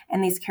team,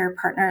 and these care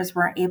partners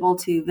weren't able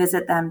to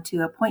visit them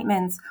to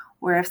appointments,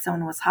 or if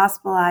someone was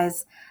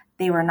hospitalized,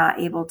 they were not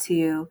able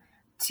to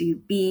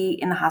be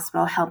in the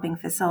hospital helping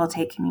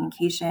facilitate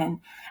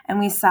communication. And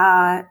we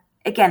saw,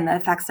 again, the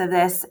effects of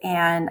this,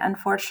 and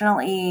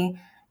unfortunately,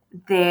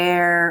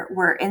 there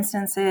were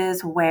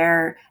instances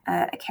where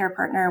a care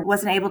partner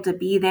wasn't able to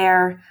be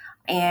there,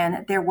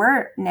 and there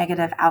were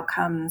negative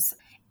outcomes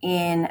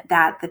in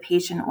that the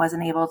patient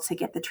wasn't able to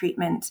get the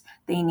treatment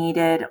they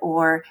needed,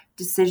 or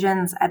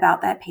decisions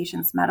about that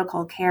patient's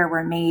medical care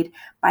were made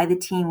by the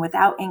team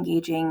without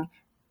engaging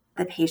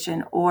the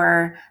patient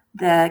or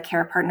the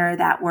care partner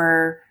that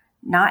were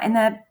not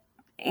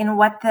in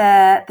what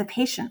the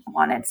patient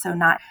wanted, so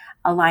not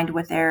aligned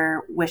with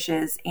their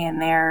wishes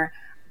and their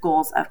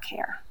goals of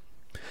care.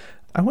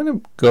 I want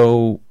to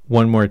go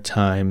one more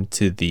time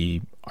to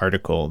the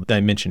article that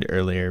I mentioned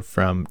earlier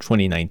from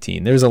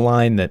 2019. There's a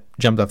line that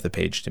jumped off the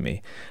page to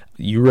me.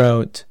 You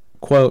wrote,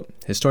 quote,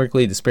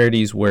 "Historically,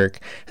 Disparities work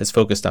has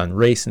focused on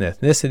race and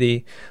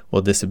ethnicity,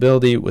 while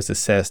disability was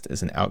assessed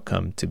as an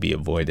outcome to be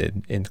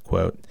avoided," end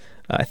quote.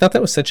 I thought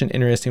that was such an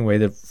interesting way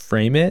to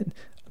frame it,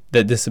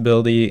 that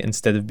disability,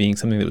 instead of being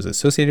something that was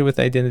associated with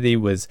identity,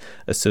 was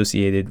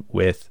associated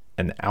with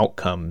an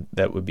outcome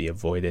that would be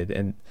avoided.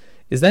 And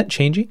is that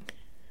changing?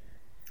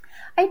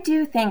 I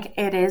do think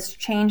it is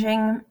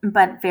changing,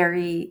 but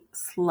very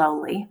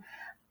slowly.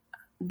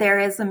 There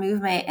is a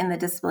movement in the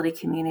disability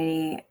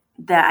community,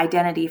 the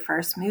Identity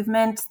First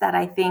movement, that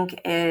I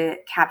think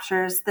it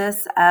captures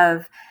this,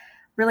 of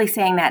really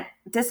saying that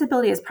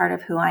disability is part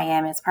of who I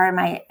am, it's part of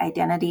my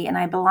identity, and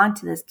I belong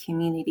to this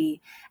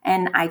community,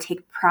 and I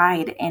take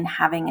pride in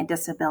having a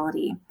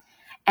disability.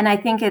 And I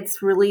think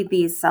it's really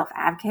these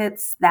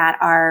self-advocates that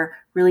are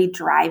really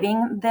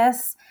driving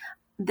this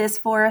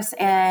force,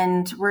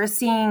 and we're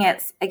seeing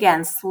it,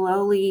 again,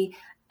 slowly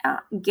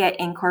get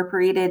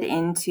incorporated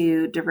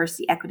into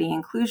diversity, equity,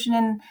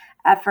 inclusion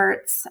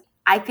efforts.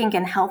 I think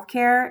in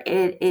healthcare,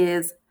 it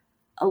is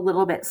a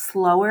little bit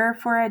slower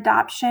for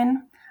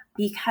adoption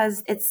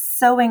because it's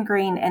so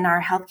ingrained in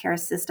our healthcare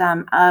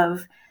system.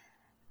 Of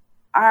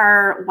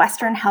our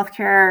Western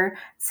healthcare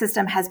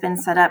system has been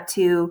set up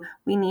to,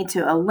 we need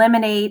to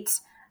eliminate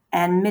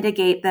and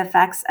mitigate the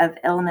effects of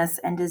illness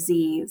and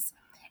disease.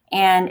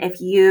 And if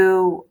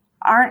you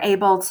aren't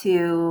able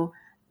to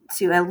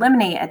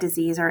eliminate a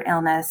disease or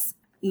illness,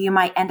 you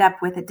might end up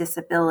with a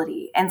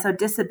disability. And so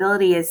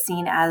disability is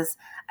seen as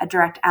a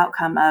direct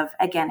outcome of,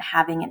 again,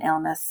 having an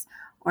illness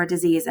or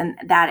disease. And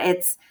that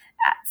it's,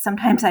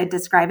 sometimes I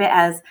describe it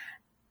as,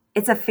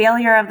 it's a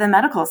failure of the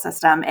medical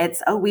system.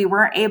 It's, we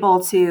weren't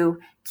able to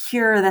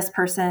cure this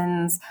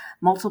person's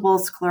multiple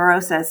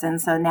sclerosis, and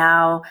so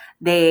now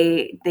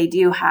they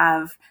do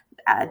have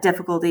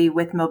difficulty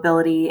with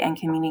mobility and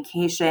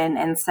communication.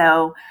 And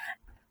so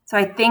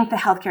I think the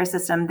healthcare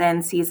system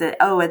then sees it,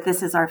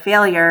 this is our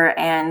failure.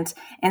 And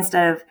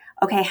instead of,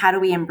 okay, how do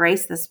we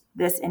embrace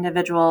this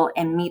individual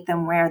and meet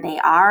them where they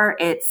are?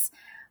 It's,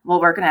 well,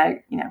 we're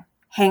going to,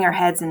 hang our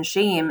heads in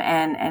shame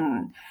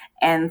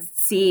and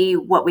see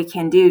what we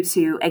can do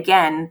to,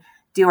 again,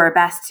 do our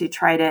best to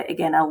try to,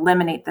 again,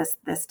 eliminate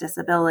this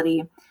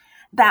disability.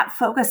 That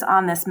focus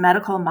on this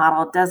medical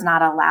model does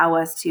not allow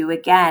us to,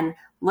 again,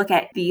 look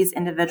at these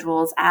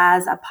individuals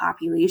as a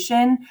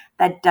population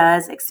that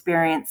does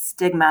experience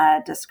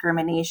stigma,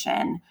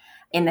 discrimination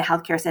in the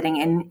healthcare setting,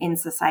 in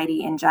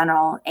society in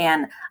general.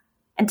 And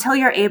until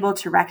you're able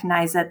to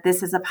recognize that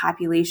this is a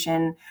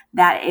population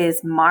that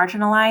is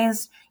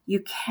marginalized,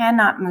 you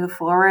cannot move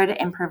forward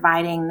in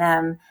providing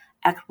them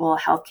equitable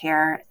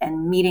healthcare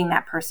and meeting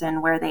that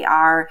person where they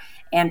are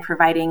and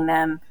providing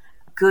them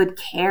good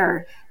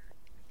care.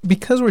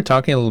 Because we're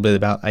talking a little bit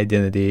about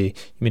identity,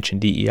 you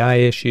mentioned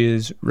DEI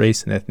issues,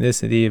 race and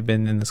ethnicity have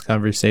been in this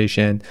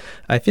conversation.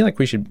 I feel like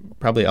we should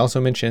probably also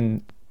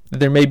mention that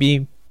there may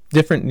be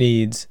different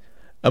needs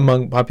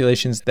among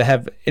populations that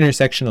have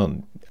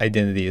intersectional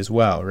identity as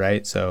well,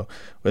 right? So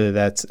whether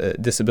that's a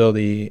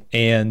disability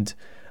and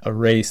a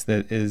race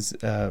that is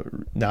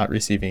not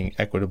receiving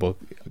equitable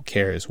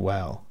care as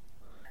well.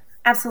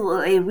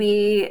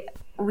 Absolutely.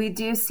 We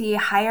do see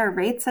higher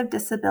rates of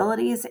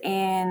disabilities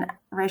in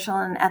racial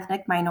and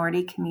ethnic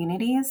minority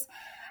communities.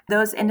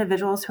 Those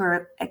individuals who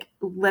are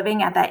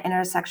living at that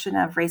intersection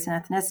of race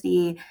and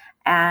ethnicity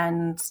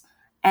and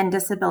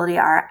disability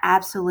are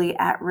absolutely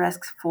at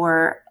risk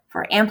for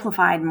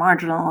amplified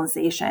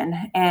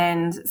marginalization.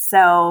 And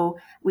so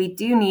we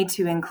do need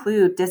to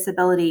include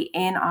disability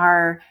in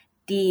our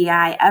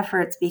DEI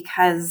efforts,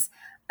 because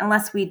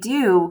unless we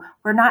do,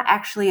 we're not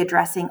actually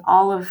addressing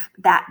all of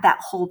that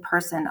whole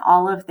person,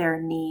 all of their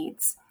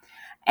needs.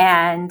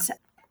 And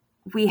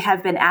we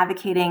have been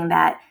advocating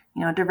that,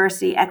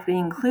 diversity, equity,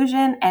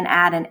 inclusion, and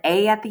add an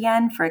A at the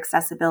end for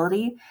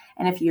accessibility.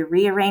 And if you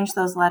rearrange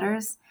those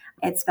letters,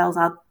 it spells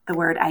out the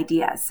word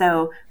idea.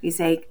 So we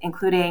say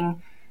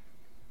including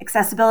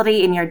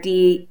accessibility in your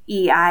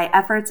DEI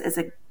efforts is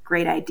a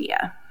great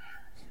idea.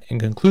 In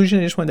conclusion,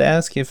 I just wanted to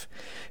ask if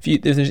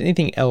there's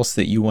anything else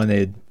that you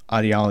wanted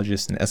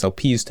audiologists and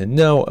SLPs to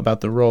know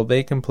about the role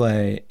they can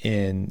play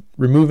in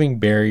removing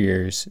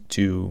barriers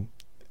to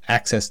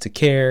access to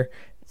care,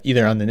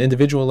 either on an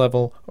individual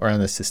level or on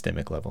a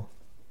systemic level.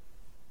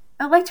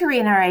 I'd like to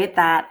reiterate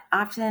that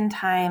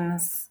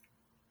oftentimes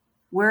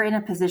we're in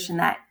a position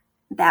that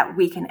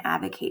we can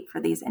advocate for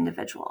these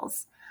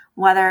individuals,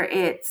 whether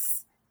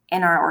it's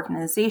in our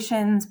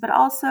organizations, but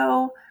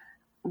also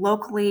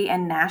locally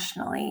and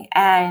nationally.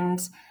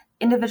 And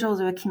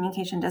individuals with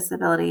communication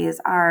disabilities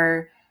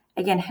are,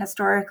 again,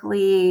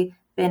 historically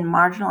been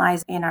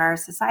marginalized in our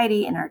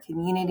society, in our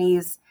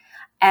communities.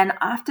 And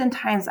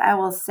oftentimes I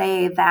will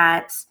say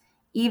that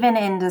even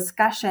in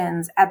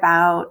discussions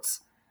about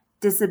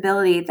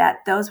disability,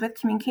 that those with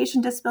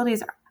communication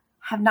disabilities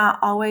have not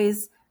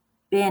always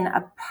been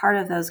a part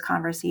of those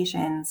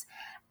conversations.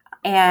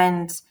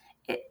 And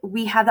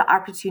we have the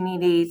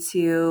opportunity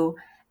to,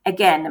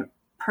 again,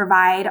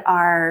 provide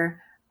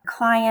our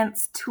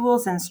clients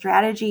tools and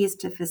strategies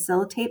to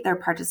facilitate their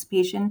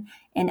participation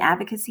in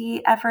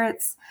advocacy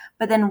efforts,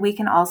 but then we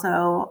can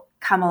also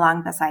come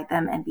along beside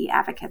them and be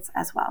advocates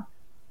as well.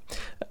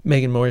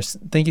 Megan Morris,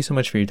 thank you so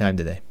much for your time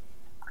today.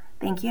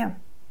 Thank you.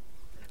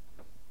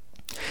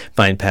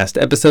 Find past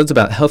episodes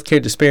about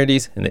healthcare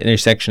disparities and the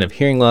intersection of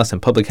hearing loss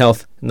and public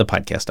health in the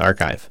podcast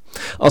archive.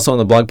 Also on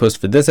the blog post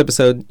for this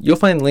episode, you'll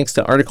find links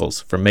to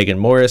articles from Megan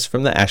Morris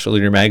from the ASHA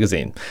Leader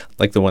magazine,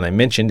 like the one I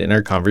mentioned in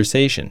our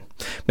conversation.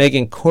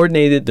 Megan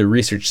coordinated the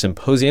research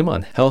symposium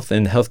on health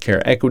and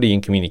healthcare equity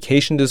and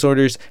communication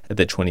disorders at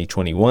the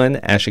 2021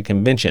 ASHA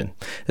convention,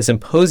 a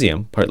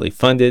symposium partly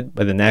funded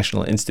by the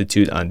National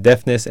Institute on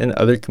Deafness and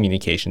Other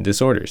Communication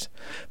Disorders.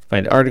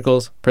 Find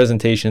articles,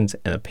 presentations,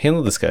 and a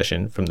panel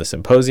discussion from the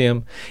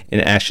symposium in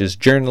ASHA's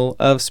Journal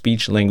of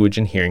Speech, Language,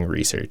 and Hearing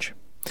Research.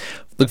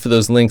 Look for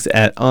those links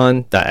at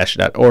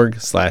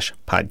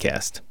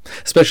on.asha.org/podcast.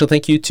 Special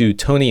thank you to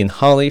Tony and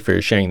Holly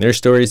for sharing their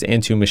stories,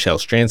 and to Michelle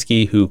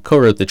Stransky, who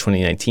co-wrote the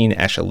 2019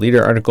 ASHA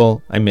Leader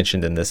article I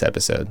mentioned in this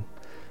episode.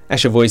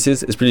 ASHA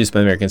Voices is produced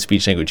by the American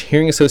Speech Language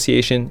Hearing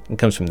Association and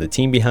comes from the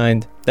team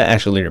behind the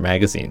ASHA Leader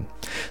magazine.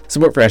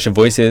 Support for ASHA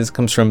Voices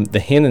comes from the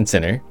Hannon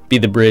Center. Be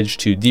the bridge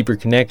to deeper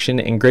connection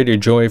and greater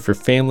joy for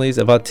families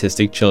of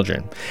autistic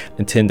children.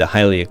 Attend a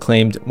highly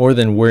acclaimed More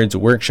Than Words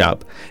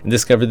workshop and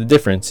discover the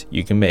difference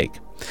you can make.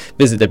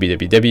 Visit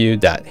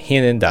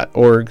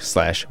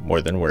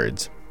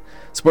www.hannon.org/morethanwords.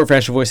 Support for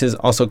ASHA Voices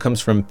also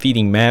comes from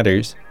Feeding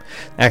Matters.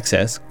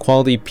 Access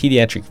quality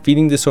pediatric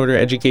feeding disorder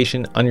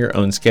education on your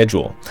own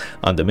schedule.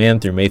 On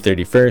demand through May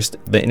 31st,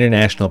 the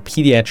International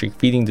Pediatric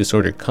Feeding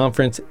Disorder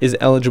Conference is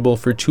eligible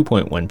for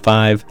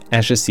 2.15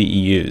 ASHA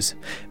CEUs.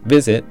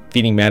 Visit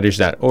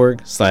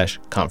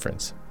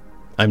feedingmatters.org/conference.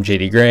 I'm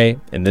JD Gray,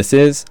 and this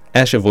is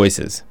ASHA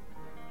Voices.